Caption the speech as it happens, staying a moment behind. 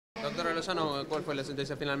Doctora Lozano, ¿cuál fue la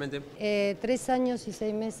sentencia finalmente? 3 años y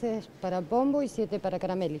 6 meses para Pombo y 7 para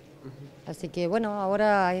Caramelli. Así que bueno,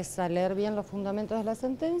 ahora es a leer bien los fundamentos de la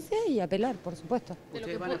sentencia y apelar, por supuesto.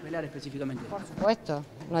 ¿Ustedes van a apelar específicamente? Por supuesto,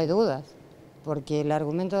 no hay dudas, porque el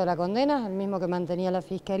argumento de la condena es el mismo que mantenía la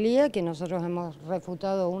Fiscalía, que nosotros hemos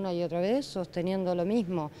refutado una y otra vez, sosteniendo lo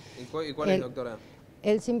mismo. ¿Y cuál es, doctora?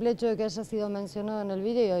 El simple hecho de que haya sido mencionado en el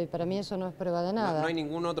video, y para mí eso no es prueba de nada. ¿No hay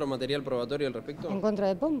ningún otro material probatorio al respecto? En contra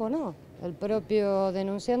de Pombo, no. El propio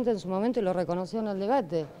denunciante en su momento lo reconoció en el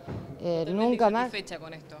debate. Nunca más. ¿Satisfecha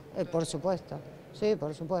con esto? Por supuesto. Sí,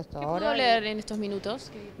 por supuesto. ¿Qué puedo leer en estos minutos?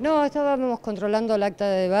 No, estábamos controlando el acta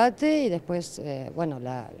de debate y después, bueno,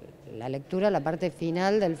 la lectura, la parte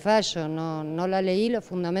final del fallo. No la leí los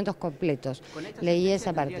fundamentos completos. Leí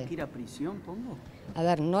esa parte. ¿Tendría que ir a prisión, Pombo? A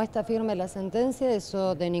ver, no está firme la sentencia,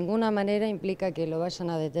 eso de ninguna manera implica que lo vayan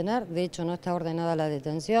a detener, de hecho no está ordenada la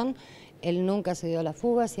detención, él nunca se dio a la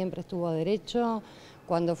fuga, siempre estuvo a derecho,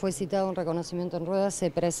 cuando fue citado un reconocimiento en ruedas se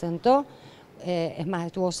presentó, es más,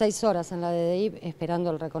 estuvo 6 horas en la DDI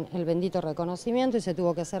esperando el bendito reconocimiento y se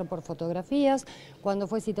tuvo que hacer por fotografías. Cuando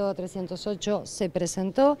fue citado a 308 se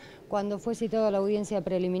presentó, cuando fue citado a la audiencia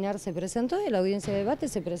preliminar se presentó y a la audiencia de debate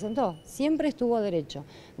se presentó. Siempre estuvo a derecho.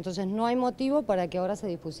 Entonces no hay motivo para que ahora se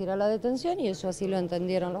dispusiera la detención y eso así lo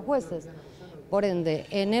entendieron los jueces. Por ende,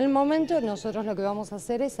 en el momento nosotros lo que vamos a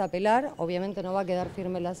hacer es apelar, obviamente no va a quedar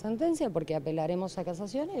firme la sentencia porque apelaremos a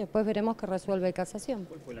casación y después veremos qué resuelve casación.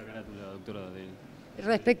 ¿Cuál fue la carátula, doctora?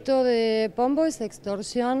 Respecto de Pombo es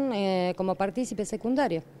extorsión como partícipe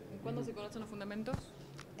secundario. ¿Cuándo se conocen los fundamentos?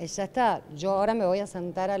 Ya está, yo ahora me voy a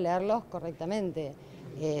sentar a leerlos correctamente,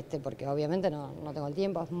 porque obviamente no tengo el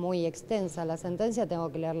tiempo, es muy extensa la sentencia, tengo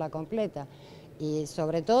que leerla completa. Y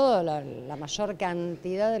sobre todo la mayor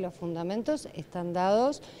cantidad de los fundamentos están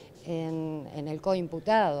dados en el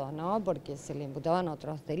coimputado, ¿no? Porque se le imputaban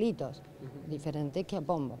otros delitos diferentes que a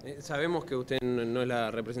Pombo. Sabemos que usted no es la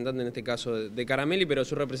representante en este caso de Caramelli, pero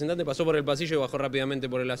su representante pasó por el pasillo y bajó rápidamente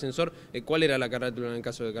por el ascensor. ¿Cuál era la carátula en el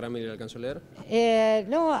caso de Caramelli? ¿La alcanzó a leer?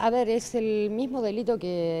 No, a ver, es el mismo delito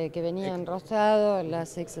que venía enrostrado,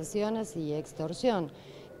 las exacciones y extorsión.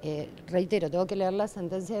 Reitero, tengo que leer la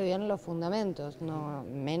sentencia de bien los fundamentos, no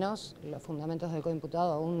menos los fundamentos del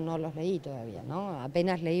coimputado, aún no los leí todavía, ¿no?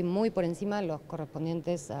 Apenas leí muy por encima los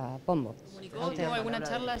correspondientes a Pombo. ¿Tuvo alguna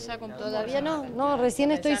charla ya con Pombo? Todavía no, recién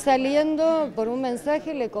estoy saliendo por un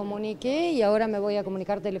mensaje, le comuniqué y ahora me voy a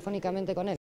comunicar telefónicamente con él.